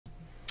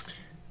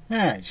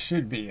Alright,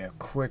 should be a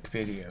quick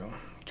video.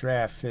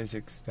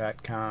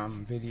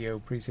 DraftPhysics.com video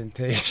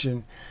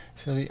presentation.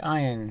 So the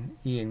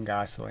Ian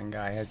Gosling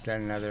guy has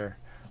done another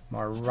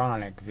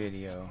moronic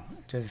video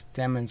just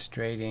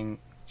demonstrating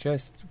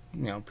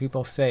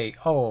people say,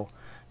 oh,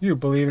 you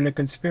believe in a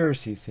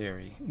conspiracy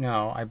theory.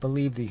 No, I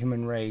believe the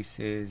human race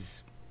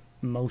is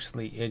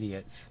mostly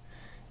idiots.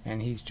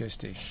 And he's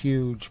just a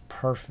huge,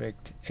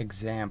 perfect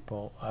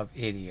example of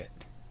idiot.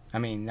 I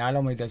mean, not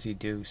only does he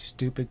do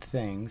stupid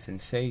things and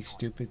say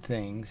stupid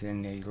things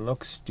and they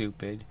look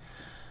stupid,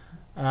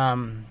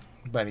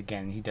 but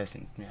again, he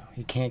doesn't,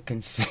 he can't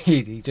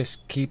concede. He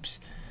just keeps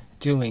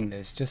doing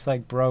this, just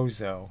like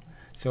Brozo.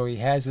 So he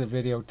has the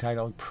video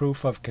titled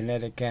Proof of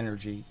Kinetic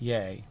Energy,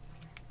 yay.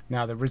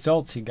 Now the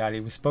results he got, he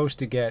was supposed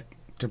to get,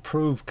 to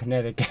prove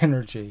kinetic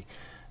energy,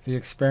 the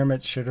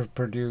experiment should have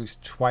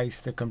produced twice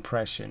the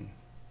compression.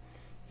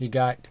 He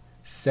got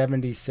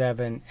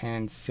 77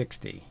 and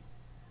 60.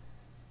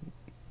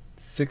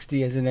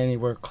 60 isn't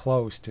anywhere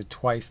close to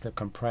twice the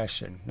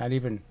compression. Not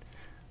even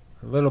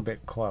a little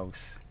bit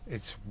close.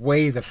 It's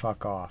way the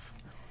fuck off.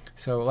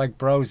 So like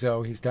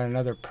Brozo, he's done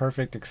another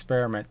perfect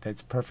experiment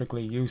that's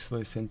perfectly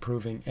useless in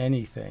proving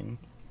anything,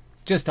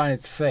 just on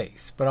its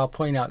face. But I'll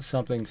point out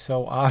something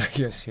so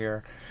obvious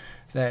here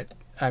that,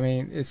 I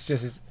mean, it's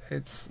just,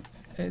 it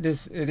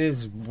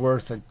is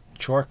worth a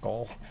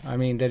chortle. I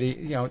mean, that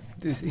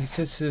he's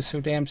just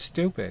so damn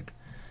stupid.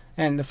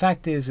 And the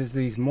fact is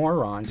these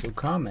morons who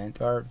comment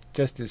are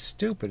just as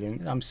stupid,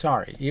 and I'm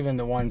sorry, even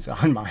the ones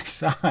on my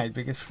side,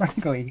 because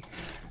frankly,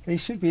 they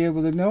should be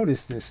able to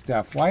notice this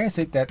stuff. Why is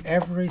it that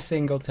every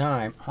single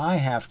time I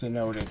have to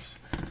notice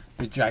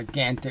the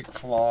gigantic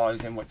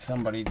flaws in what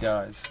somebody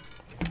does?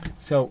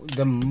 So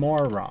the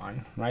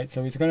moron, right?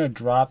 So he's going to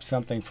drop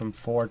something from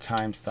 4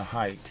 times the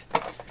height.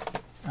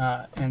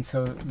 And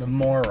so the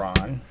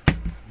moron,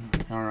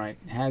 all right,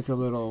 has a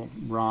little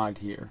rod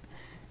here.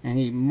 And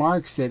he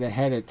marks it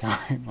ahead of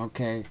time,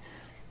 okay,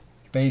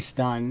 based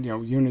on,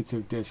 units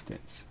of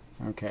distance,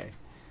 okay.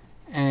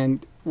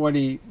 And what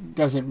he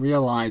doesn't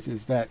realize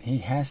is that he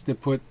has to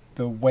put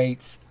the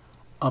weights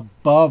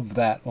above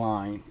that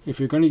line. If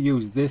you're going to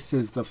use this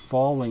as the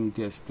falling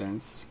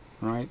distance,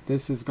 right,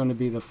 this is going to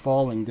be the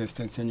falling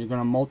distance, and you're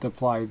going to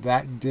multiply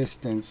that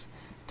distance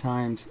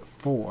times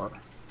 4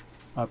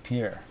 up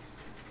here.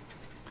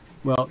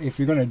 Well, if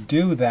you're going to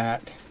do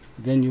that,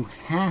 then you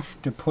have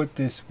to put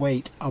this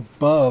weight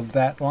above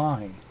that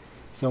line.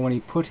 So when he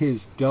put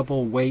his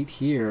double weight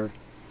here,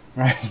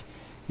 right,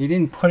 he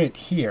didn't put it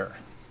here.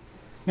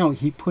 No,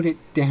 he put it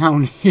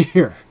down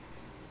here,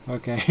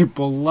 okay,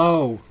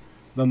 below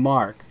the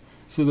mark.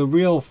 So the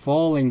real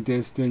falling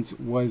distance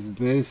was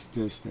this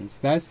distance.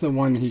 That's the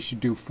one he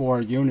should do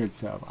 4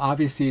 units of.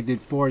 Obviously, he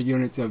did 4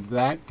 units of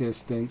that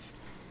distance.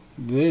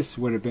 This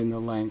would have been the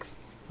length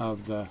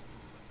of the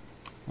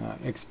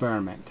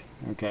experiment,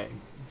 okay.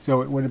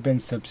 So it would have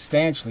been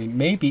substantially,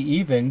 maybe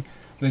even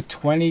the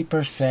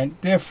 20%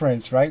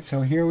 difference, right?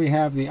 So here we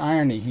have the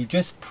irony. He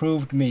just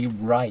proved me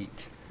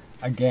right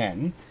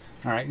again,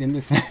 all right, in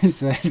the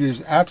sense that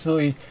there's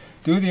absolutely,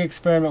 do the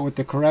experiment with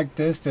the correct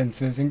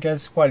distances, and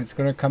guess what? It's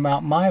going to come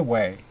out my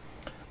way.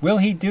 Will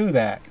he do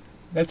that?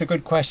 That's a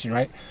good question,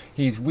 right?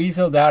 He's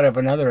weaseled out of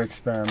another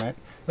experiment.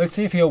 Let's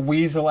see if he'll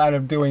weasel out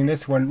of doing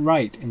this one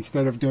right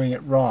instead of doing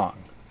it wrong.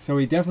 So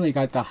he definitely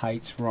got the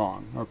heights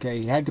wrong, okay?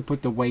 He had to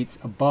put the weights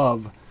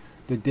above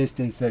the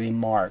distance that he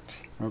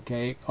marked,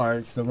 okay? Or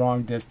it's the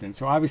wrong distance.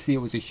 So obviously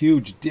it was a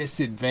huge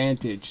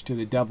disadvantage to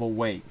the double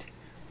weight.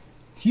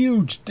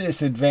 Huge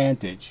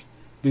disadvantage,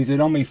 because it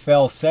only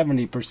fell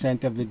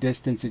 70% of the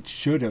distance it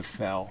should have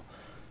fell.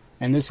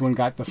 And this one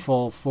got the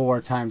full 4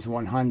 times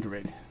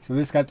 100. So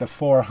this got the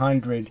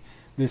 400,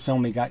 this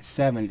only got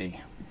 70.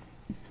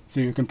 So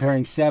you're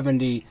comparing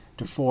 70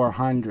 to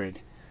 400.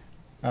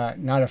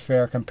 Not a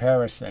fair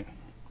comparison.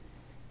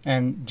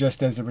 And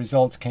just as the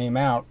results came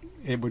out,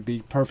 it would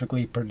be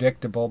perfectly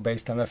predictable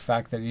based on the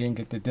fact that he didn't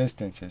get the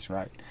distances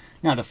right.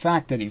 Now the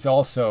fact that he's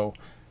also,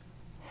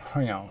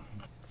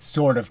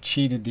 sort of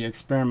cheated the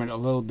experiment a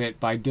little bit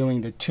by doing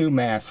the 2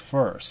 mass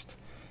first,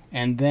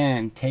 and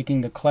then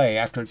taking the clay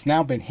after it's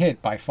now been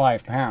hit by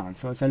 5 pounds.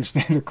 So let's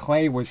understand the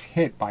clay was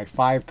hit by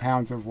 5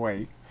 pounds of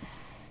weight,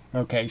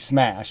 okay,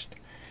 smashed.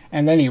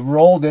 And then he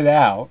rolled it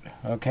out,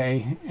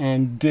 okay,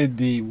 and did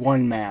the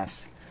 1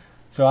 mass.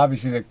 So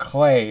obviously the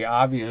clay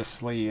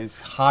obviously is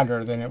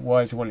hotter than it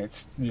was when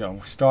it's,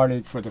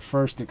 started for the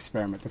first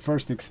experiment. The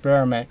first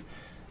experiment,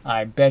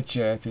 I bet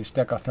you if you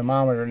stuck a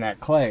thermometer in that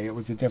clay, it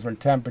was a different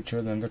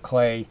temperature than the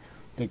clay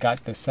that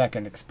got the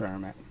second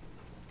experiment.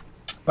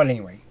 But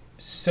anyway,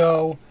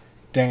 so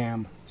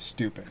damn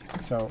stupid.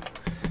 So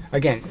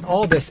again,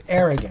 all this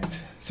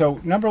arrogance. So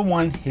number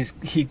one,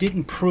 he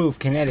didn't prove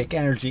kinetic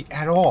energy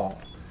at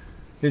all.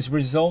 His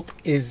result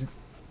is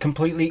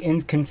completely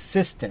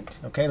inconsistent.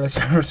 Okay, let's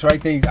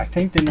write these. I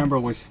think the number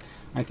was,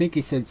 I think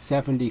he said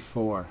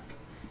 74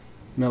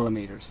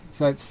 millimeters.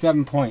 So that's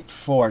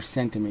 7.4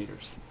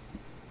 centimeters.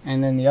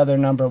 And then the other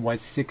number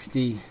was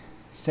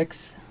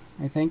 66,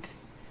 I think.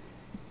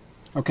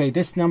 Okay,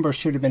 this number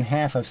should have been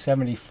half of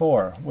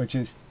 74, which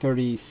is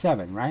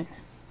 37, right?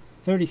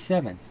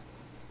 37.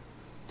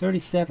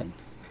 37.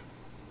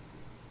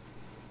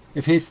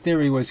 If his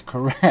theory was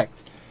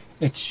correct,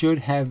 it should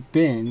have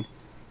been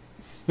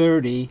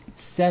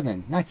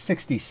 37, not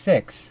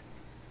 66.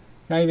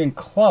 Not even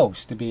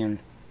close to being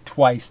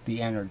twice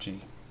the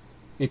energy.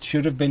 It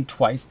should have been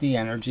twice the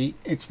energy.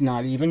 It's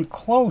not even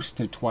close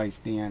to twice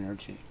the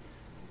energy.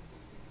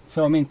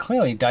 So, I mean,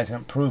 clearly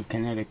doesn't prove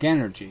kinetic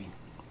energy.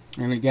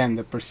 And again,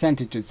 the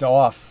percentage it's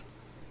off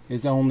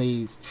is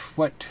only,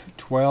 what,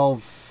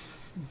 12,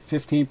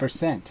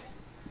 15%.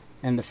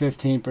 And the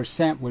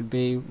 15% would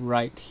be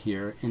right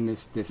here in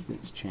this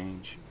distance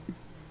change.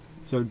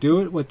 So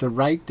do it with the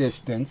right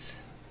distance.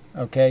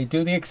 Okay,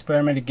 do the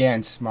experiment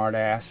again,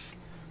 smartass,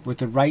 with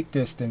the right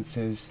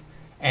distances,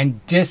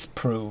 and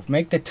disprove.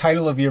 Make the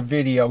title of your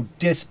video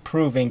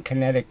Disproving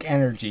Kinetic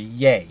Energy.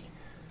 Yay.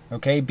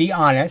 Okay, be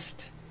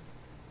honest.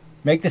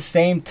 Make the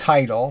same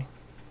title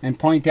and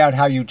point out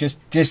how you just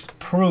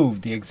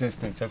disproved the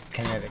existence of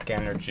kinetic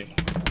energy.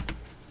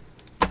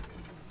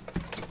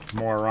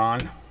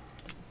 Moron.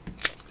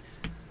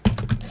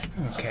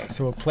 Okay,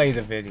 so we'll play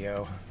the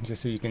video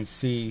just so you can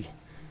see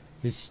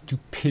his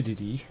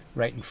stupidity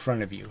right in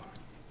front of you.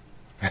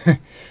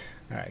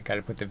 Alright, got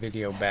to put the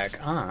video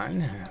back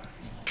on.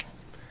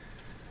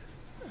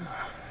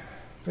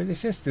 But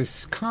it's just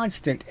this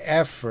constant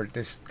effort,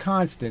 this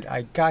constant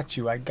I got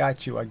you, I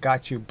got you, I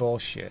got you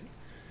bullshit.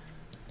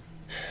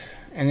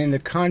 And in the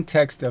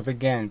context of,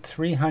 again,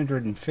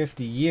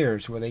 350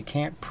 years where they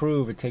can't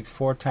prove it takes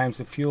 4 times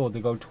the fuel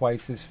to go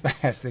twice as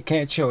fast. They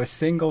can't show a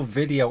single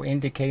video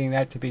indicating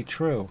that to be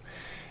true.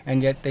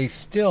 And yet they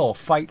still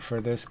fight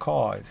for this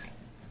cause.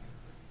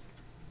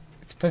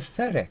 It's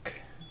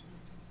pathetic.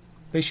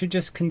 They should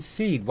just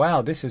concede,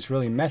 wow, this is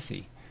really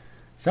messy.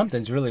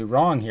 Something's really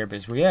wrong here,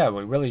 because yeah,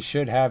 we really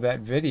should have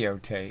that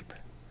videotape.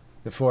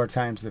 The 4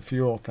 times the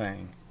fuel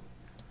thing.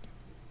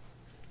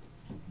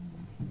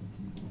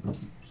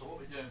 So what are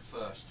we doing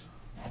first?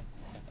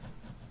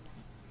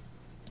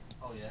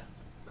 Oh yeah,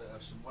 better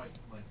have some weight,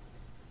 haven't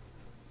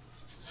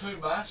we?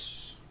 2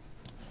 mass.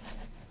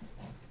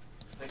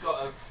 They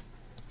got a...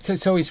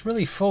 So he's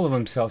really full of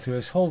himself through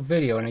his whole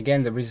video, and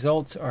again, the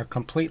results are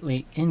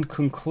completely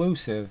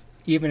inconclusive,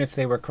 even if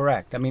they were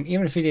correct. I mean,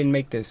 even if he didn't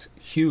make this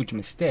huge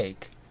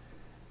mistake,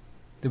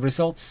 the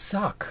results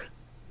suck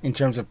in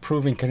terms of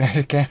proving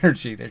kinetic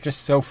energy. They're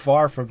just so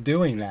far from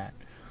doing that.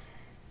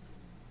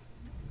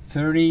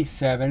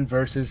 37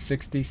 versus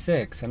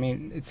 66. I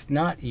mean, it's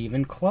not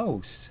even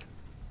close.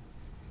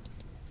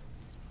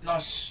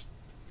 Nice.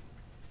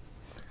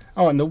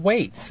 Oh, and the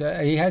weights.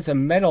 He has a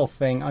metal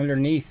thing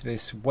underneath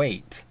this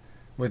weight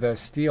with a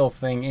steel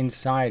thing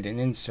inside an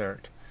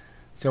insert.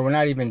 So we're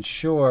not even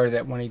sure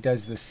that when he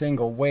does the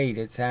single weight,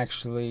 it's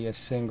actually a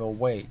single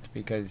weight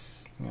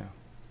because, you know.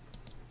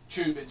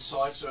 Tube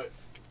inside, so it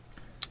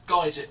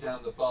guides it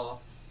down the bar.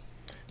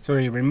 So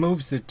he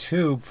removes the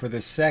tube for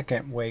the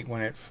second weight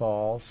when it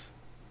falls.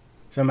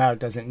 Somehow it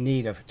doesn't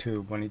need a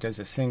tube when he does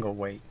a single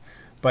weight.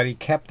 But he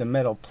kept the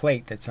metal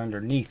plate that's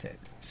underneath it.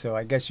 So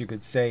I guess you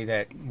could say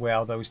that,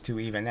 well, those two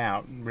even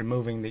out,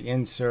 removing the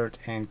insert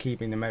and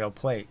keeping the metal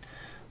plate.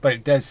 But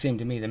it does seem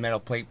to me the metal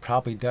plate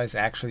probably does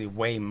actually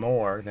weigh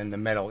more than the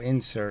metal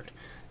insert.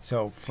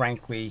 So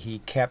frankly, he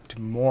kept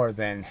more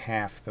than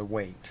half the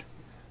weight.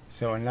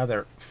 So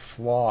another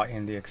flaw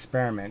in the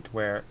experiment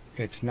where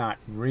it's not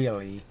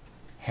really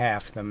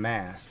half the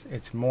mass.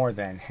 It's more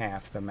than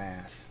half the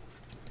mass.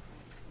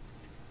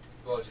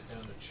 Guides it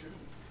down the tube.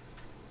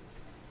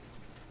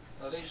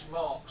 Now these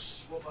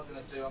marks, what am I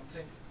going to do? I'm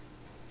thinking,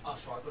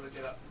 that's right, I've got to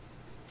get up.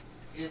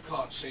 You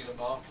can't see the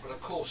mark, but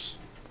of course.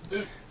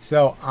 Ooh.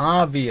 So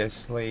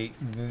obviously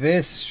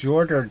this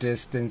shorter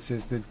distance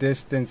is the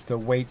distance the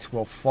weights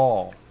will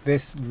fall.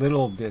 This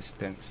little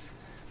distance.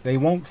 They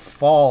won't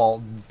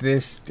fall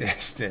this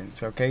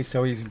distance, okay?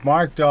 So he's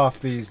marked off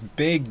these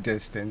big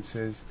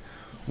distances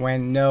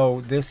when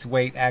no, this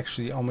weight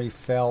actually only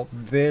fell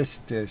this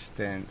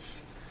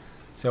distance.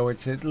 So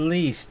it's at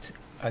least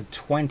a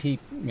 20%.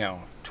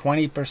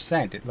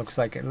 It looks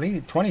like at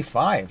least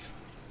 25.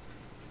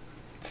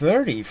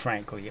 30,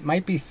 frankly. It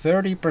might be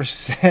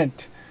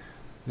 30%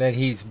 that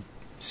he's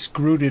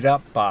screwed it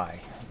up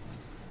by.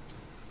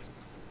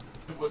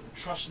 You wouldn't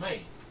trust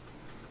me.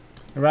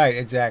 Right,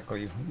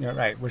 exactly. You're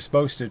right. We're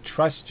supposed to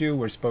trust you.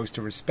 We're supposed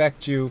to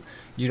respect you.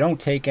 You don't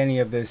take any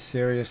of this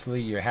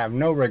seriously. You have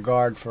no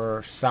regard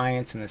for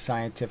science and the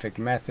scientific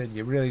method.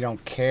 You really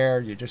don't care.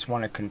 You just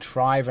want to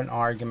contrive an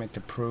argument to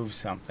prove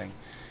something.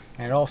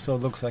 And it also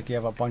looks like you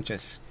have a bunch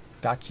of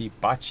stotchy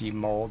botchy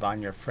mold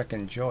on your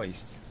frickin'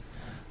 joists.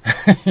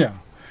 Yeah.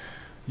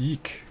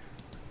 Eek.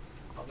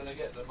 I'm going to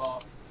get the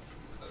mark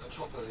at the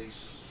top of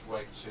these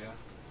weights here.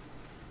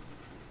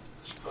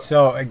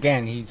 So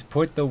again, he's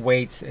put the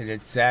weights at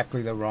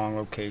exactly the wrong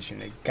location.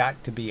 They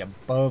got to be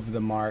above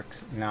the mark,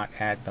 not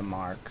at the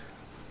mark.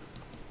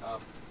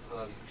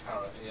 Bloody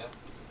carrot here.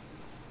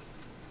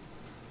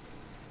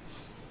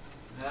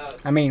 Now,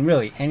 I mean,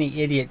 really,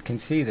 any idiot can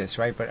see this,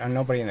 right? But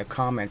nobody in the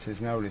comments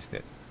has noticed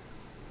it.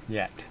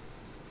 yet.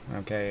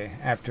 Okay,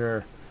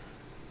 after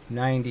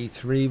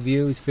 93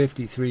 views,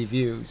 53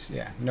 views,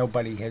 yeah,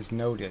 nobody has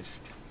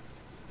noticed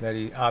that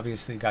he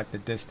obviously got the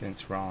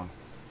distance wrong.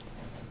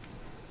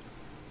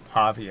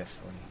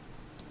 Obviously.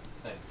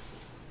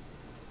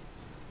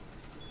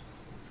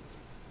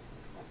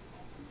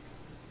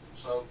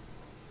 So,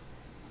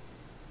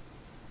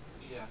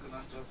 yeah, I'm going to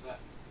have to have that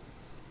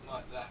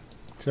like that.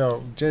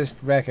 So just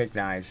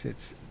recognize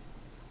it's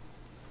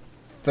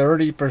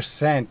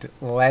 30%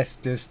 less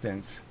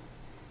distance.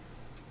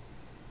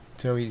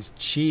 So he's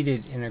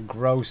cheated in a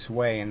gross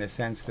way, in the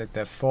sense that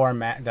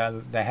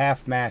the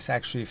half mass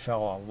actually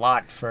fell a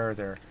lot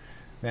further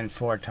than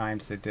 4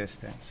 times the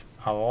distance.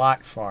 A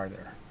lot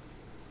farther.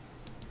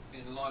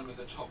 In line with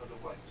the top of the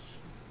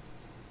weights.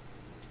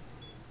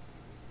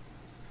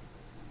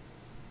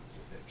 It's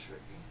a bit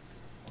tricky.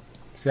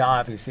 So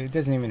obviously it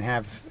doesn't even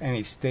have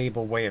any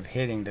stable way of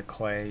hitting the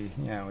clay.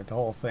 You know, the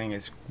whole thing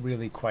is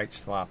really quite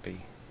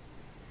sloppy.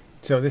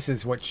 So this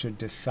is what should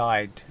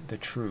decide the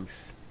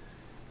truth,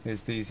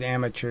 is these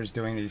amateurs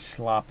doing these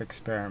slop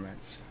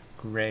experiments.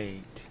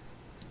 Great.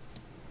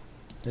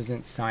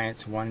 Isn't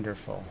science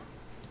wonderful?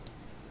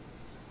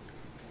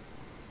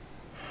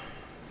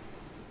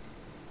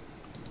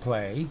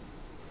 Play.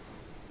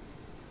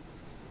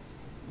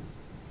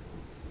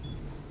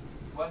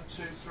 1,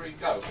 2, 3,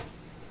 go.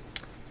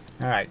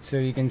 Alright, so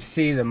you can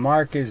see the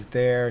mark is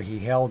there. He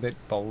held it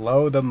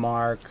below the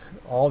mark.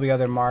 All the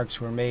other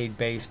marks were made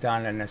based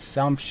on an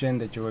assumption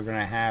that you were going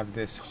to have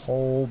this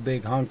whole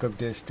big hunk of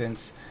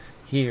distance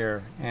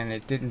here, and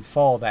it didn't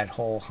fall that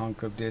whole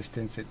hunk of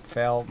distance. It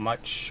fell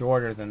much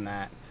shorter than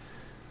that.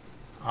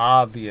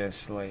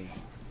 Obviously.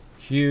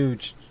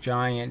 Huge,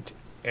 giant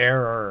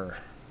error.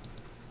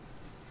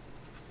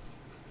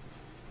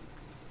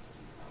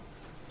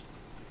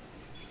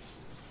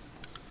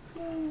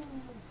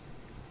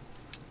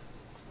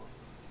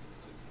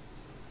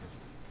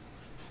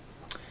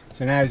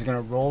 So now he's going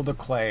to roll the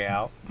clay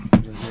out.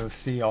 You'll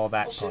see all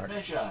that What's part. it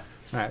measure?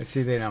 Alright, let's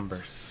see the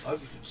numbers. I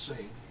hope you can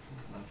see.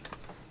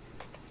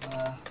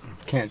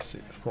 Can't see,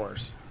 of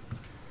course.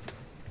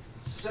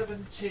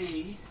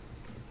 70.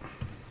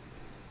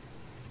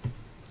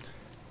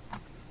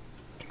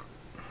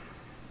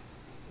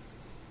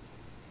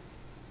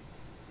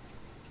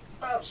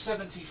 About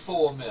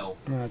 74 mil.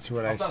 That's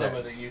what I don't know said.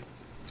 whether you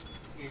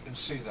can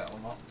see that or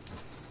not.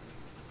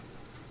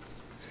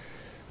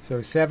 So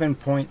 7.4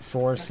 Take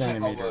my word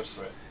centimeters.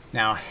 for it.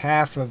 Now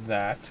half of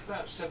that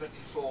About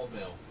 74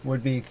 mil.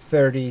 would be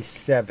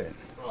 37.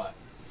 Right.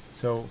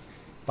 So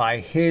by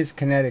his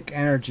kinetic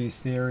energy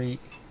theory,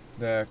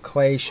 the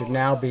clay should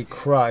now be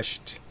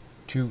crushed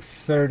to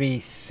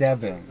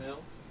 37.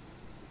 Mil.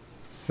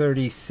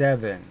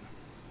 37.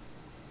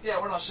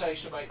 Yeah, when I say I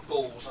used to make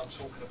balls, I'm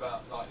talking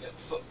about like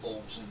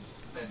footballs and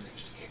men that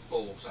used to kick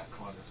balls, that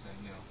kind of thing,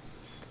 you know.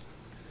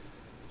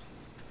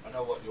 I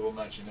know what your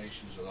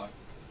imaginations are like.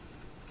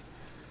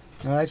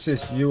 Well, that's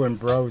just you and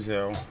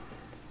Brozo.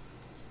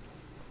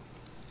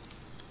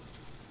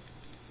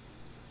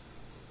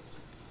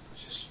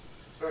 It's just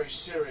very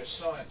serious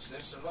science,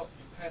 this. A lot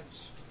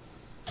depends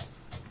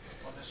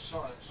on this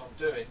science I'm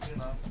doing, you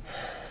know.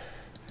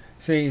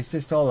 See, it's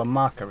just all a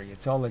mockery.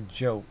 It's all a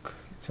joke.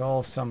 It's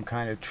all some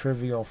kind of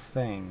trivial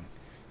thing.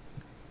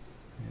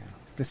 Yeah,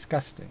 it's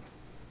disgusting.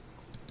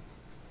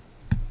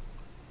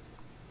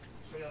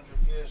 300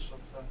 years of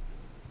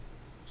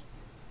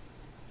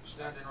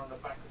standing on the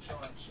back of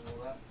giants and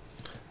all that.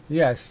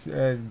 Yes,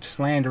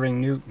 slandering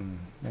Newton.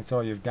 That's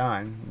all you've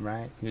done,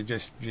 right?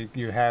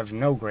 You have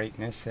no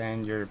greatness,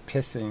 and you're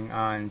pissing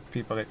on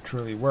people that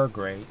truly were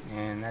great,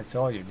 and that's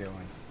all you're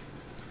doing.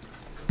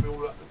 Could be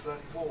all up the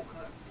bloody wall,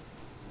 can't it?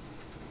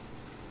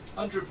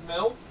 100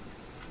 mil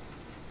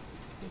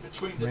in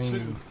between the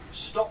two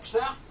stops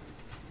there.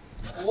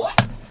 What?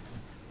 And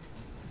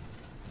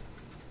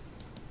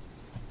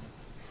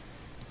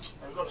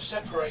we've got to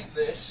separate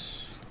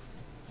this.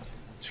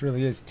 This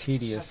really is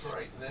tedious.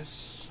 Separate this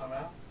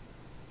somehow.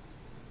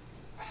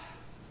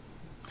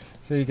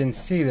 So you can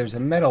see there's a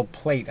metal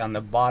plate on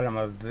the bottom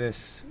of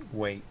this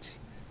weight,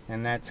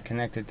 and that's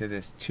connected to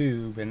this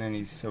tube, and then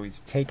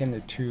he's taken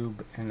the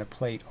tube and the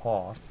plate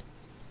off.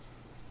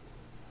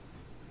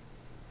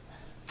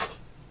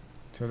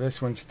 So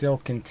this one still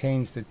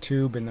contains the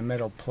tube and the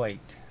metal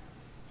plate.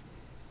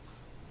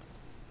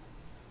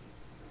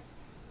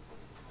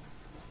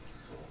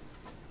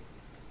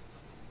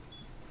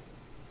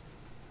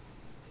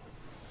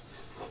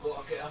 I've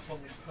got to get up on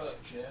my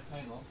perch here.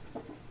 Hang on.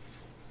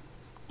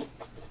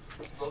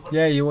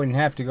 Yeah, you wouldn't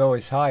have to go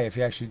as high if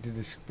you actually did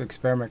this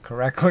experiment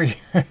correctly,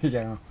 you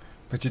know,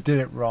 but you did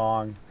it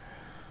wrong.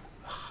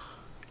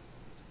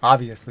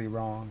 Obviously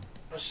wrong.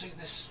 Let's see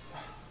this.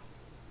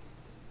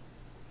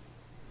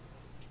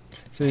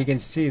 So you can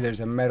see there's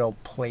a metal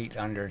plate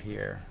under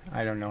here.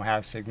 I don't know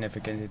how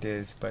significant it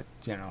is, but,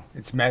 you know,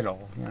 it's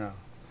metal, you know.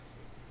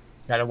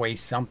 Gotta weigh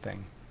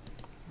something.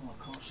 Oh,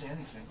 I can't see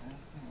anything there.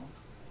 Hang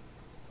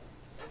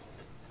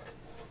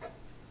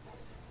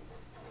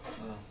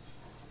on.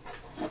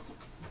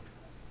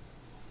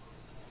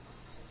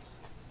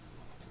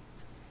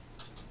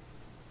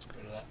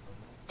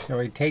 So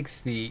he takes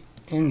the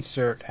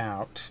insert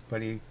out,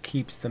 but he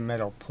keeps the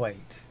metal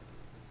plate.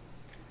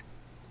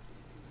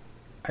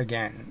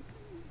 Again,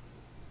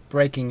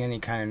 breaking any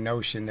kind of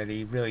notion that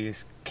he really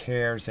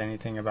cares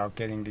anything about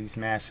getting these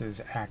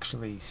masses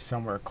actually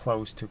somewhere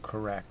close to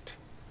correct.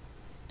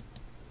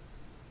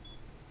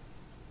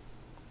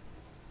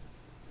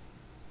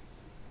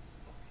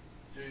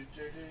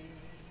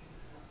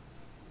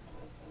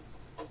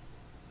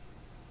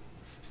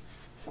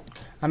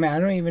 I mean, I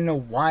don't even know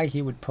why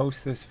he would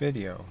post this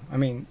video. I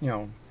mean, you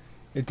know,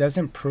 it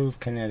doesn't prove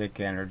kinetic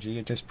energy.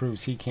 It just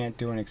proves he can't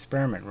do an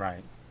experiment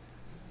right.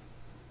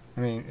 I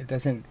mean, it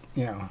doesn't,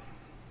 you know,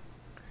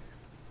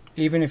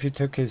 even if you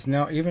took his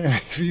even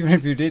if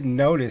you didn't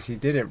notice he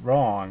did it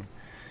wrong,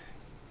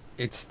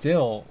 it's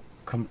still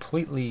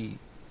completely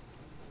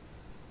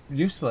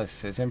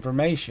useless as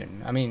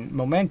information. I mean,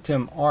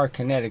 momentum or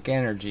kinetic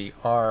energy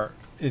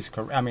is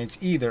correct. I mean, it's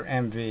either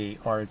mv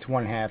or it's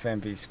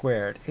 1/2 mv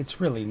squared. It's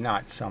really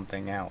not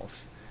something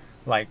else,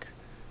 like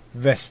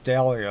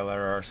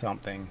vestibular or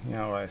something. You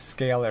know, a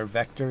scalar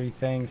vectory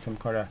thing, some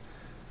kind of,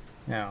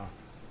 you know,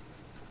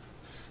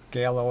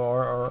 scalar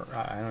or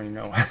I don't even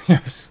know,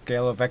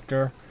 scalar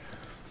vector.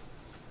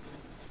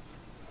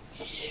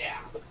 Yeah.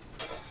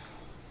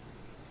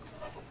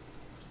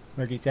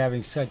 Look, he's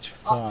having such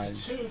fun.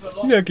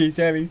 Look, he's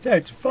having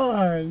such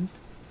fun.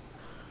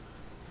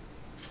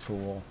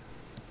 Fool.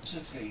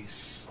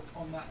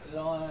 On that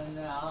line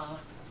now.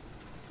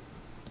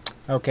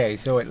 Okay,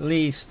 so at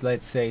least,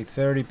 let's say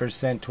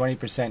 30%,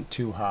 20%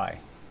 too high.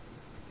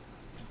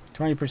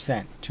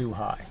 20% too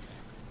high.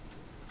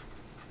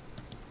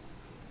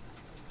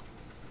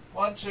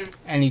 1, 2.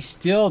 And he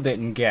still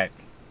didn't get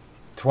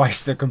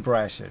twice the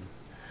compression.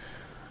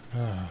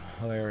 Oh,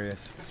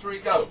 hilarious. 3,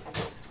 go.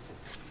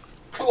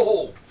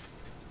 Cool.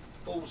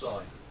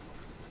 Bullseye.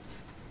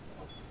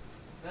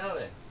 Now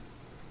then.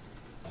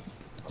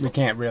 We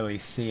can't really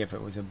see if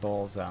it was a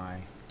bullseye.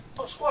 I'm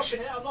not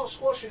squashing it, I'm not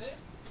squashing it.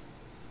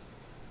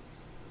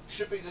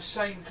 Should be the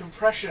same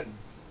compression.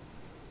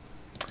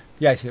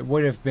 Yes, it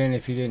would have been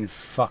if you didn't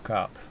fuck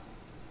up.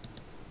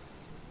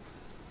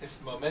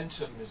 If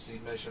momentum is the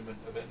measurement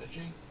of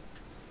energy,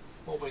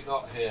 what we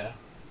got here,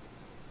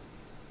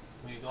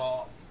 we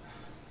got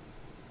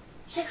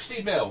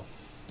 60 mil.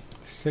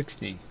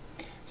 60.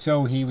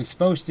 So he was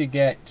supposed to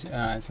get,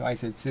 so I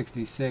said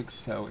 66,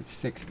 so it's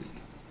 60.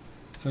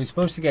 So he's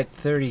supposed to get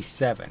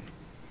 37.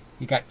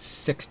 He got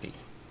 60.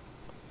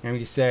 And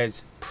he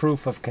says,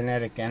 proof of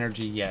kinetic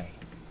energy, yay.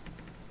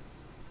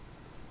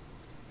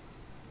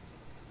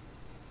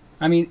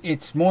 I mean,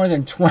 it's more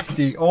than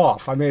 20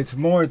 off. I mean, it's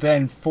more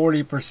than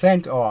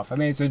 40% off. I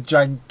mean, it's a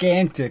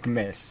gigantic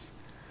miss.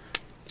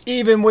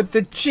 Even with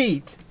the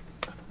cheat.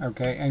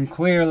 Okay, and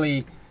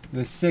clearly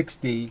the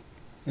 60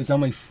 is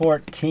only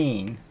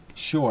 14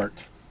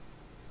 short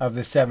of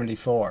the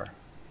 74.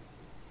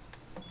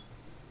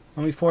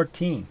 Only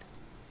 14.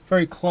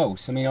 Very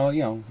close. I mean,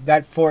 you know,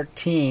 that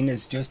 14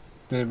 is just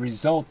the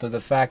result of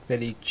the fact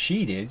that he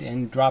cheated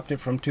and dropped it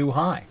from too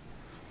high.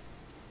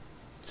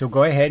 So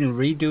go ahead and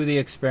redo the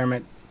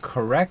experiment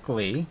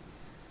correctly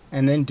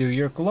and then do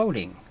your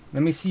gloating.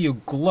 Let me see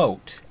you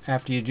gloat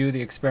after you do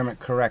the experiment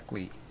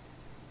correctly.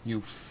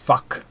 You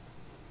fuck.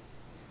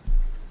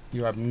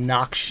 You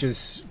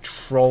obnoxious,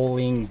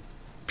 trolling,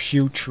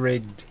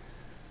 putrid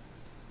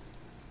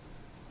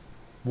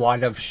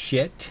wad of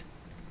shit.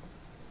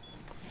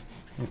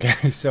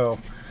 Okay, so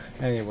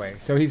anyway,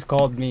 so he's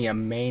called me a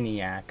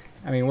maniac.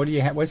 I mean, what do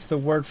you what's the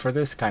word for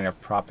this kind of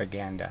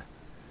propaganda?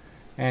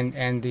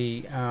 And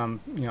the you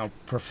know,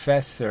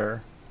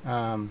 professor,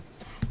 you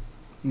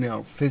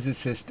know,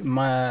 physicist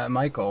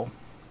Michael,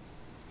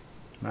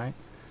 right?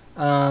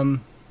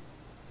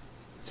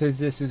 Says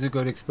this is a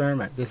good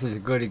experiment.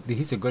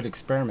 He's a good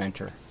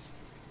experimenter.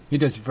 He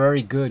does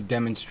very good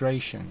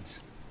demonstrations.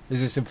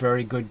 Is this a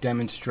very good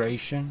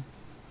demonstration?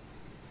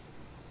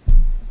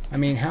 I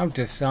mean, how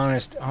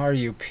dishonest are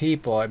you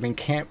people? I mean,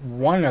 can't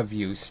one of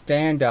you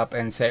stand up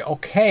and say,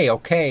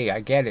 okay, I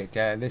get it.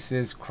 This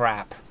is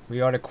crap. We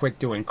ought to quit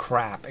doing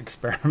crap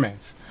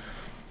experiments.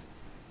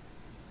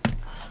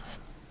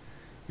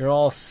 You're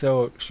all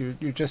so...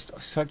 You're just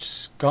such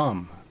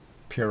scum,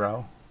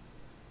 Puro.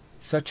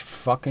 Such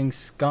fucking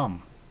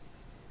scum.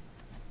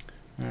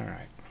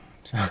 Alright.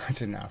 So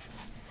that's enough.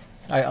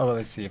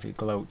 Let's see if he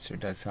gloats or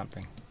does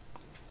something.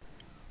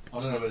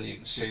 I don't know whether you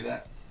can see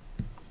that.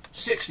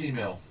 60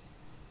 mil.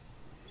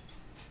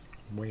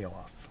 Way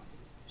off.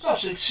 So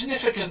that's a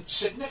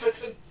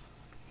significant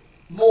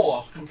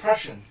more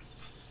compression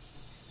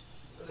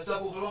at the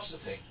double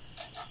velocity.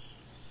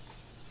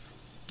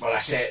 Well,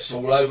 that's it. It's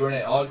all over,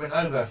 innit? Argument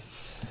over.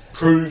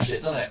 Proves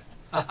it, doesn't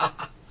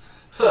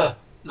it?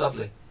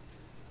 Lovely.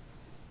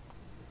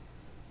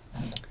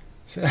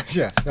 So,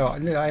 yeah, so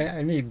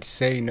I need to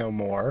say no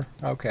more.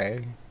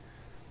 Okay.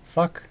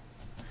 Fuck.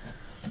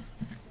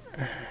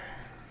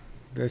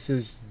 This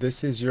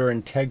is your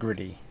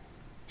integrity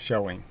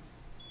showing.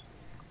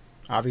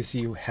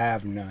 Obviously you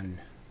have none.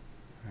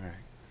 Alright.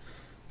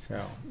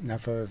 So,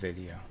 enough of a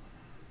video.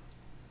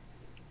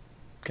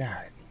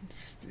 God.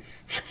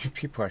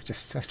 People are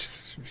just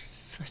such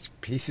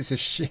pieces of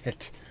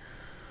shit.